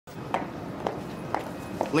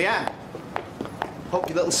Leanne, hope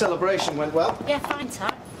your little celebration went well. Yeah, fine,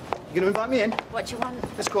 Tom. You going to invite me in? What do you want?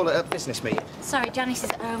 Let's call it a business meeting. Sorry, Janice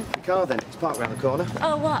is at home. The car then, it's parked round the corner.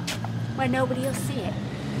 Oh, what? Where nobody will see it?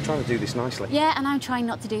 I'm trying to do this nicely. Yeah, and I'm trying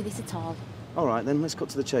not to do this at all. All right, then, let's cut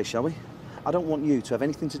to the chase, shall we? I don't want you to have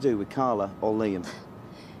anything to do with Carla or Liam.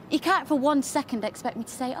 You can't for 1 second expect me to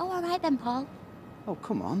say, oh, all right then, Paul. Oh,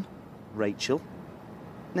 come on, Rachel.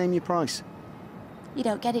 Name your price. You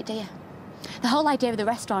don't get it, do you? The whole idea of the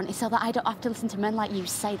restaurant is so that I don't have to listen to men like you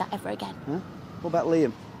say that ever again. Huh? What about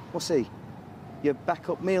Liam? What's he? Your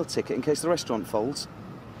backup meal ticket in case the restaurant folds?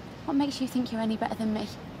 What makes you think you're any better than me?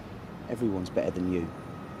 Everyone's better than you.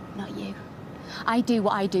 Not you. I do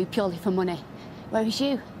what I do purely for money. Whereas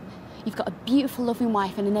you, you've got a beautiful, loving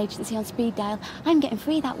wife and an agency on speed dial. I'm getting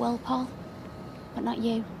free that world, Paul. But not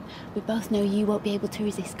you. We both know you won't be able to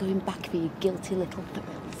resist going back for your guilty little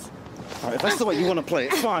thrills. All right, if that's the way you want to play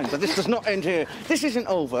it, fine, but this does not end here. This isn't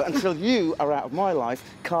over until you are out of my life,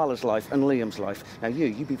 Carla's life and Liam's life. Now,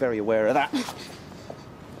 you be very aware of that.